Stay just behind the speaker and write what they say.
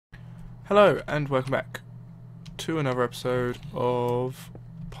Hello and welcome back to another episode of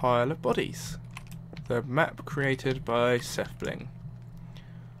Pile of Bodies, the map created by SethBling.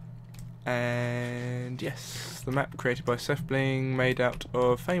 And yes, the map created by SethBling, made out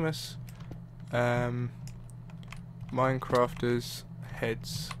of famous Minecrafters'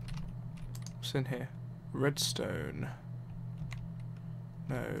 heads. What's in here? Redstone.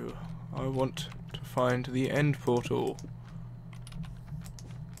 No, I want to find the end portal.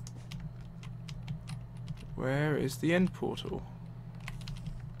 Where is the end portal?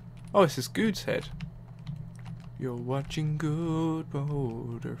 Oh, this is Good's head. You're watching Good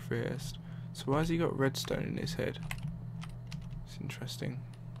Boulder Fist. So why has he got redstone in his head? It's interesting.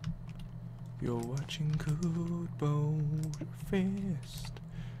 You're watching Good Boulder Fist.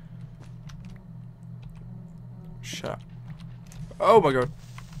 Shut. Oh my god.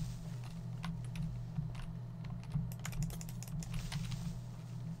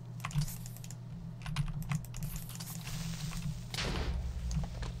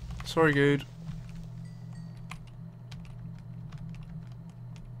 Sorry, Good.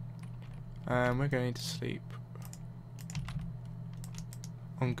 We're going to sleep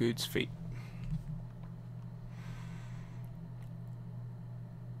on Good's feet.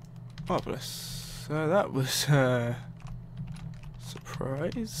 Marvellous. So that was a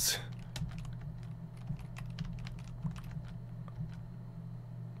surprise.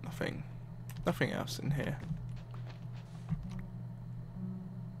 Nothing else in here.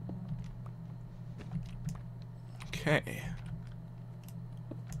 Okay.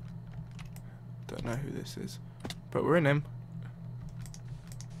 Don't know who this is, but we're in him.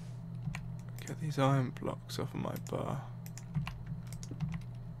 Get these iron blocks off of my bar.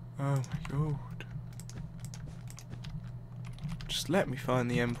 Oh my god. Just let me find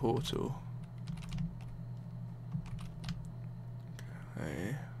the end portal.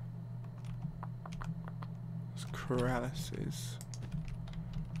 Okay. There's Corralis's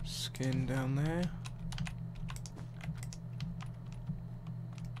skin down there.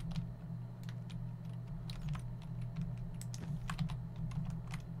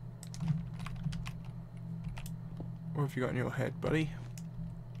 What have you got in your head, buddy?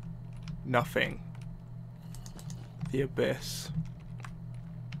 Nothing. The abyss.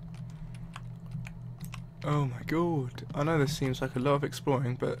 Oh my god. I know this seems like a lot of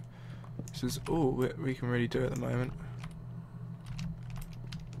exploring, but this is all we can really do at the moment.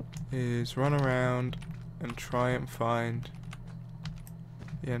 Is run around and try and find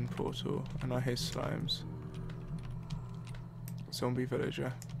the end portal. And I hear slimes. Zombie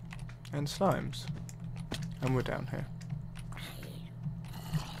villager. And slimes. And we're down here.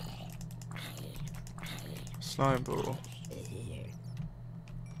 Slime ball.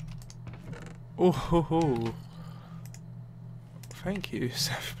 Oh ho ho. Thank you,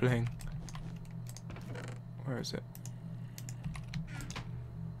 SethBling. Where is it?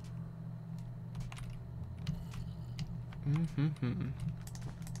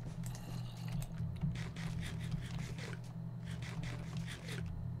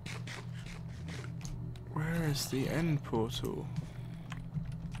 Where is the end portal?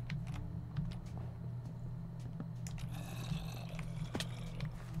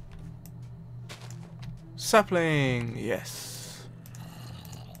 Sapling! Yes.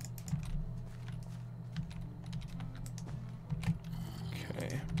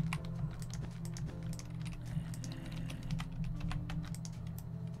 Okay.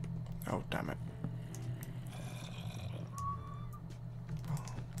 Oh, damn it.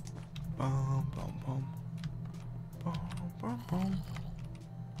 Boom, boom, boom. Boom, boom, boom.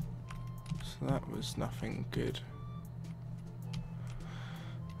 So that was nothing good.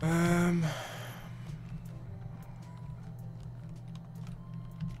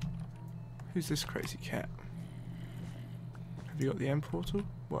 Who's this crazy cat? Have you got the end portal?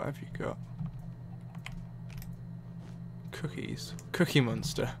 What have you got? Cookies. Cookie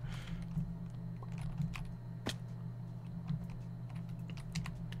Monster.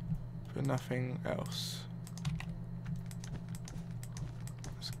 But nothing else.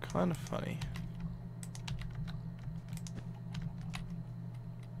 It's kind of funny.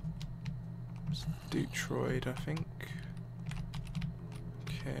 It's Detroit, I think.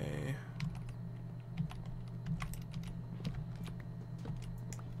 Okay.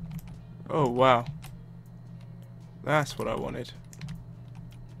 Oh wow. That's what I wanted.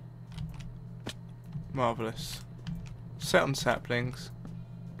 Marvellous. Set on saplings.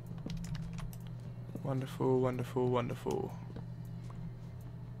 Wonderful, wonderful, wonderful.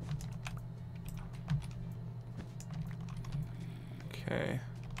 Okay.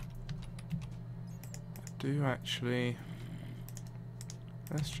 I do actually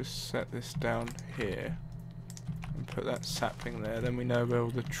Let's just set this down here and put that sapling there, then we know where all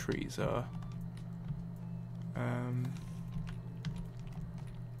the trees are.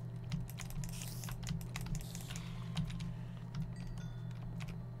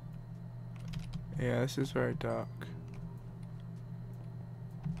 Yeah, this is very dark.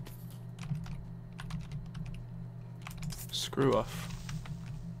 Screw off.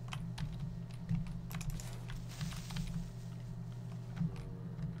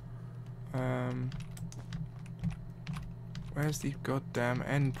 Where's the goddamn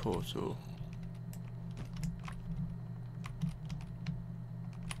end portal?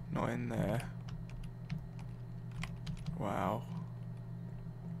 Not in there. Wow.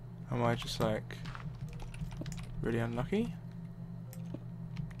 Am I just like really unlucky?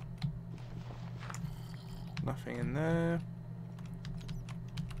 Nothing in there.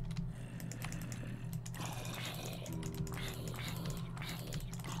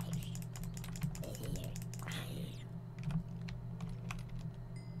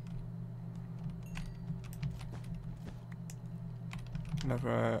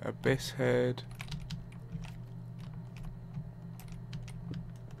 Another abyss head.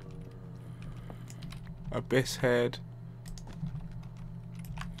 Abyss head.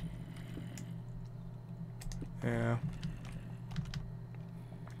 Yeah.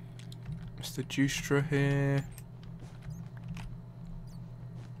 Mr. Justra here.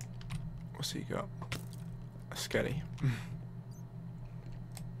 What's he got? A skelly.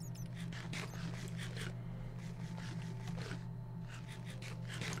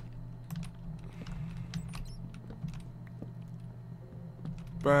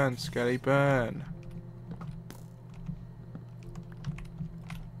 Burn, Skelly, burn.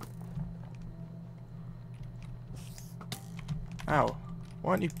 Ow.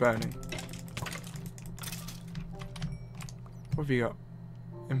 Why aren't you burning? What have you got?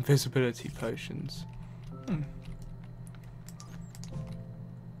 Invisibility potions.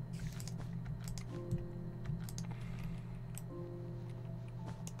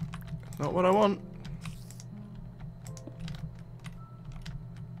 Not what I want.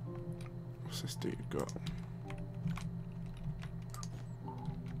 What's this dude got?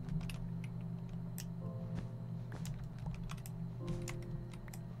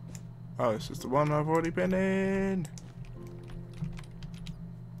 Oh, this is the one I've already been in.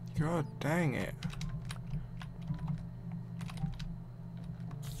 God dang it.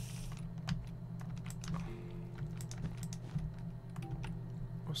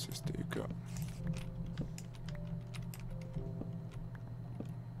 What's this dude got?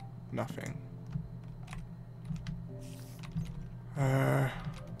 Nothing.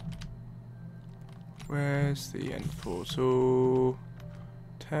 Where's the end portal?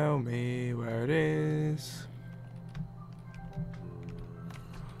 Tell me where it is.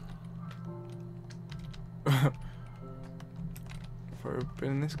 Have I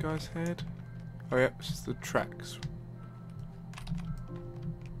been in this guy's head? Oh yeah, this is the tracks.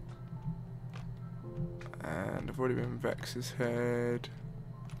 And I've already been in Vex's head.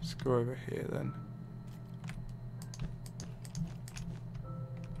 Let's go over here then.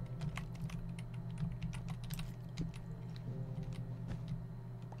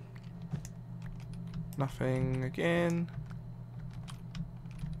 Nothing again.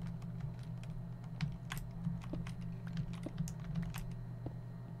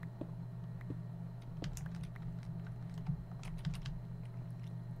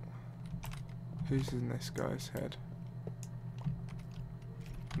 Who's in this guy's head?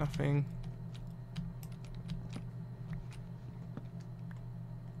 Nothing.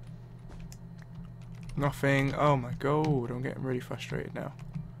 Nothing. Oh my god, I'm getting really frustrated now.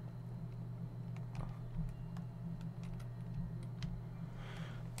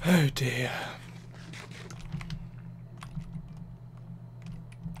 Oh dear.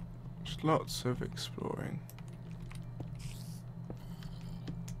 There's lots of exploring.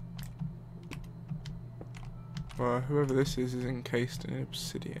 Well, whoever this is encased in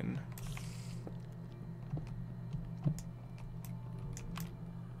obsidian.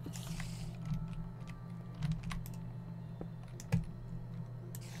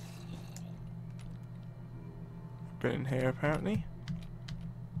 Been in here apparently.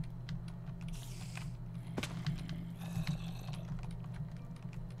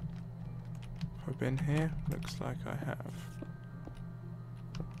 Have I been here? Looks like I have.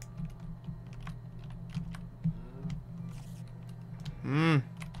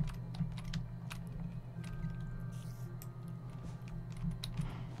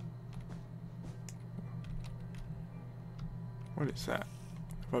 What is that?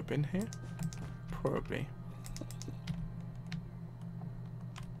 Have I been here? Probably.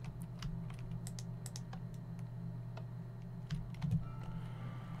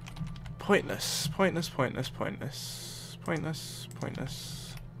 Pointless, pointless, pointless, pointless, pointless,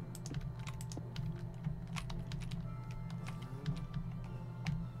 pointless.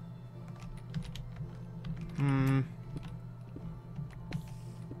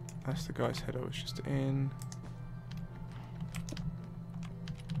 That's the guy's head I was just in.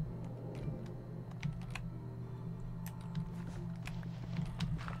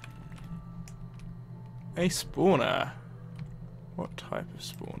 A spawner. What type of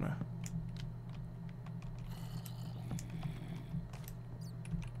spawner?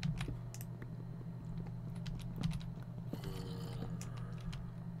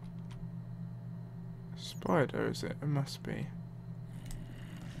 Spider, is it? It must be.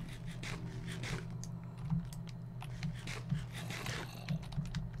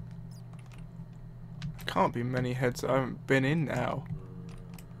 Can't be many heads I haven't been in now.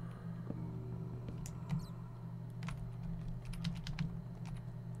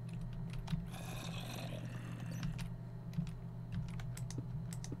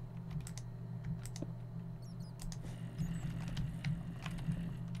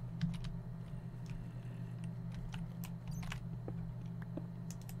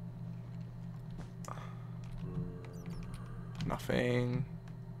 Nothing.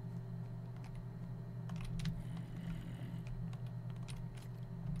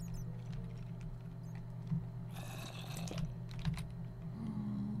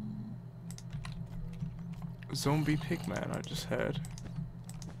 Zombie pigman, I just heard.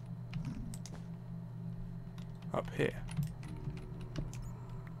 Up here.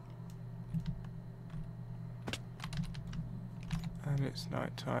 And it's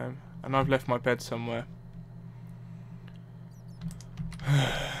night time. And I've left my bed somewhere.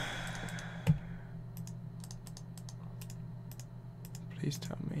 Please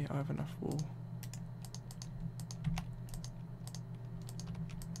tell me I have enough wool.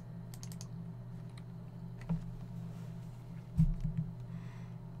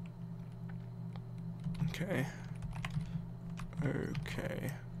 Okay.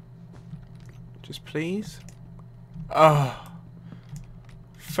 Okay. Just please. Ah.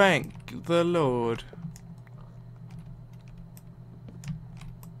 Thank the Lord.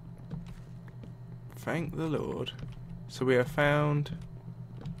 Thank the Lord. So we have found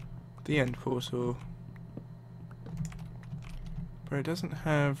the end portal. But it doesn't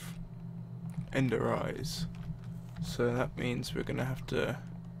have ender eyes. So that means we're going to have to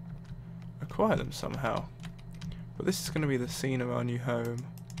acquire them somehow. But this is going to be the scene of our new home.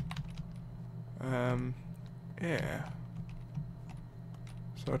 Yeah.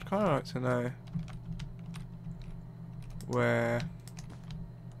 So I'd kind of like to know where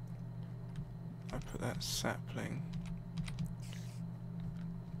I put that sapling.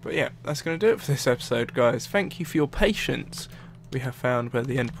 But yeah, that's going to do it for this episode, guys. Thank you for your patience. We have found where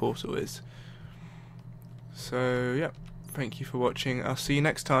the end portal is. So yeah, thank you for watching. I'll see you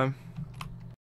next time.